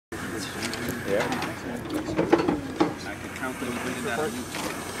Yeah. I could count them bringing that out.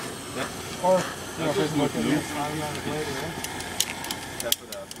 Or, you know, if it's looking at this on the blade, That's what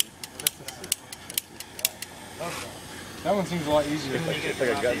that one seems a lot easier. It's like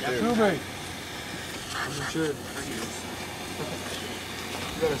a gun too. Too big. I'm sure. You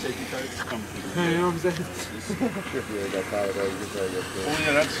got a safety card? You know what I'm saying? Sure, if you got caught, you could try to get Oh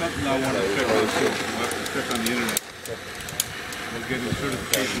yeah, that's something I want to check on too. We'll have to check on the internet. We'll get a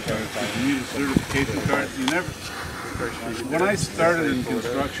certification card. You need a certification card. You never. When I started in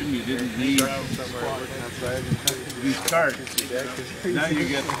construction, you didn't need these cards. Now you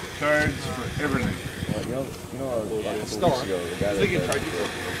get cards for everything. Well, you know, about 4 weeks ago, the guy that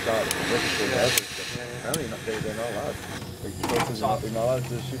shot apparently they're not allowed. They're not allowed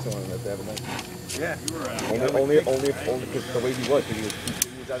to shoot someone unless they have a knife. Yeah. Only because the way he was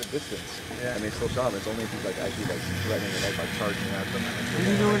at a distance, and they still shot him. It's only if he's like actually like threatening or like charging at them.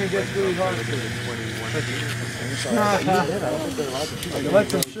 You know when it gets really hard to let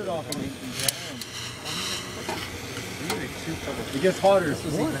some shit off of me. It gets hotter.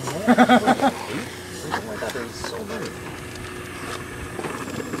 There's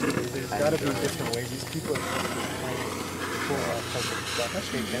got to be different ways. These people are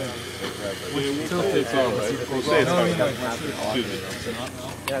It's all right. We'll say it's all right.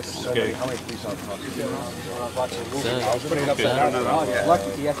 Yes. Okay. How many police officers? Lucky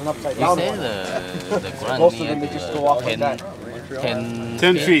he has an upside down. You say the ground most of them they just go off like that.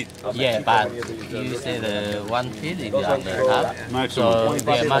 10 feet. Yeah, but you say the 1 feet is on the top. Maximum. So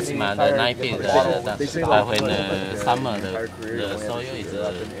the maximum, the 9 feet is the but when summer, the soil is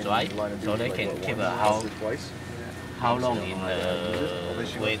dry, so they can keep how long in the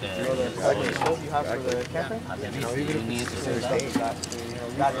way the soil You have for the cafe? you need to do that.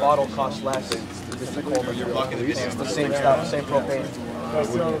 That bottle costs less. It's the same stuff, same propane.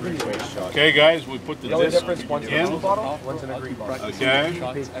 Okay, guys, we put the The only disc difference, one's in a in. blue bottle, one's in a green bottle. Okay.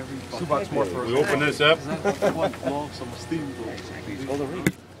 $2 more for We open this up.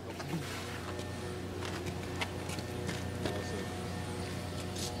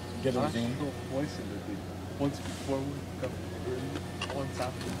 Get it.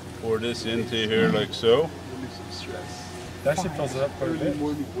 Pour this into here like so. That shit fills it up quite a bit.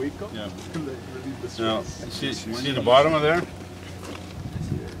 Yeah. Now, see the bottom of there?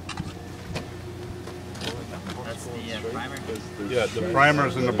 That's the primer. Yeah, the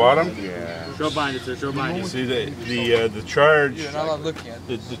primer's in the bottom. Yeah. Show bind it, sir. Show bind You it. see the charge. You're not allowed looking at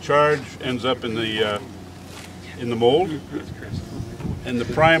The charge ends up in the mold, and the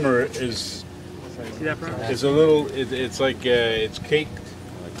primer is See that primer? a little. It's like it's caked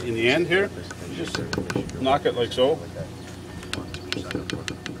in the end here. You just knock it like so.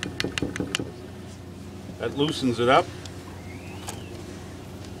 That loosens it up.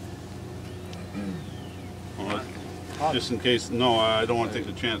 Well, just in case. No, I don't want to take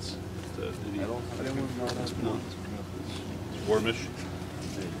the chance. It's warmish.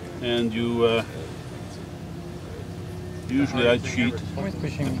 And you usually I'd cheat.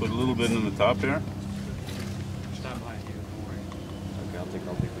 Put a little bit in the top here.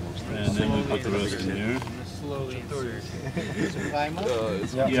 And then we put the rest in here. Slowly insert.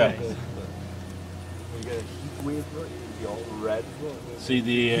 Yeah. See,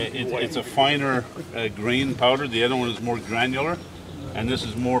 it's a finer grain powder. The other one is more granular, and this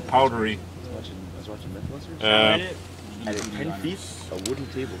is more powdery. At 10 feet, a wooden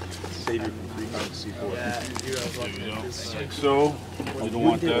table save you from 3 pounds C4. There you go. Like so. You don't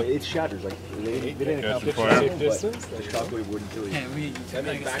want that. It shatters like they didn't Catch accomplish fire. it, but the shockwave wouldn't kill you. You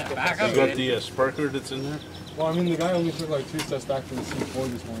got the sparkler that's in there? Well, I mean, the guy only took like 2 steps back from the C4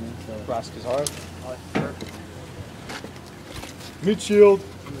 this morning, so. Flask is hard. Mid shield.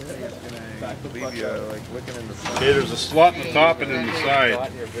 Okay, there's a slot in the top and in the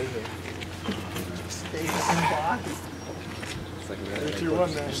side. There's your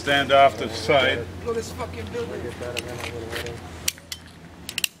one there. You stand off to the side. Look at this fucking building.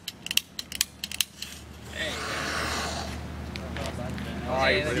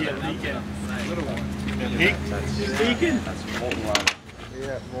 Leaking?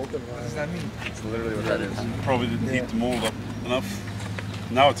 Yeah, molten. What does that mean? That's literally what that is. Probably didn't heat the mold up enough.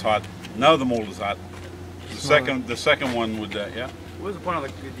 Now it's hot. Now the mold is hot. The second one with that, yeah. What was the point of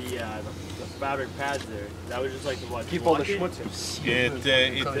the fabric pads there? That was just like the what? Keep all the schmutz in.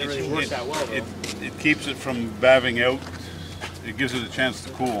 It keeps it from baving out. It gives it a chance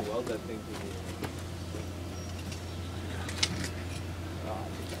to cool.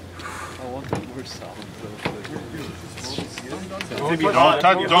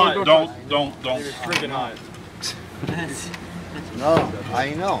 Don't. Don't. Freaking hot. No,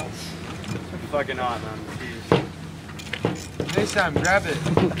 I know. Fucking on, man. Jeez. Next time, grab it.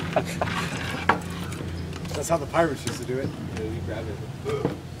 That's how the pirates used to do it. Yeah, you grab it.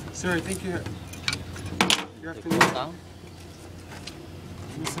 Sir, I think you have to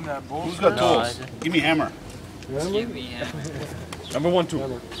loosen that bolt. Who's got tools? Give me a hammer. Number 1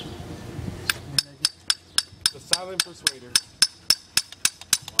 tool. The silent persuader.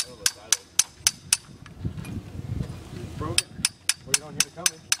 It's broken. Well, you don't hear it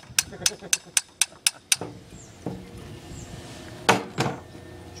coming.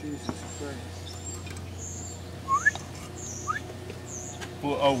 Jesus Christ.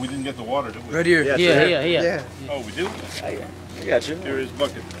 Well, oh, we didn't get the water, did we? Right here. Here. Oh, we do? I got you. Here is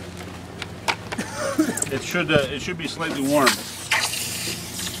bucket. It should be slightly warm.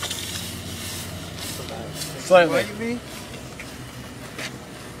 Slightly.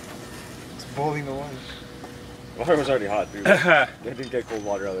 It's boiling the water. Water was already hot, dude. They didn't get cold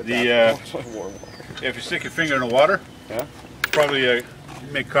water out of the tap. Warm water. If you stick your finger in the water, Yeah? probably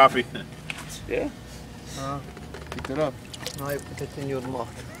make coffee. Yeah? Picked it up. Now you put it in your mouth.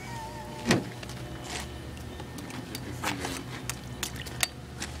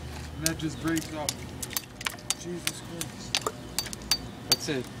 And that just breaks off. Jesus Christ. That's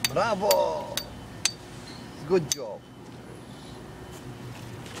it. Bravo! Good job.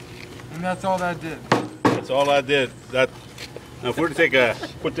 And that's all that did. That's all I did. Now, if we were to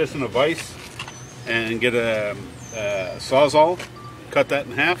put this in a vise and get a sawzall, cut that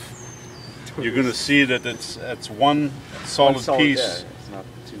in half, you're going to see that it's one solid piece. Yeah, it's not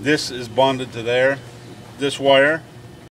too This is bonded to there. This wire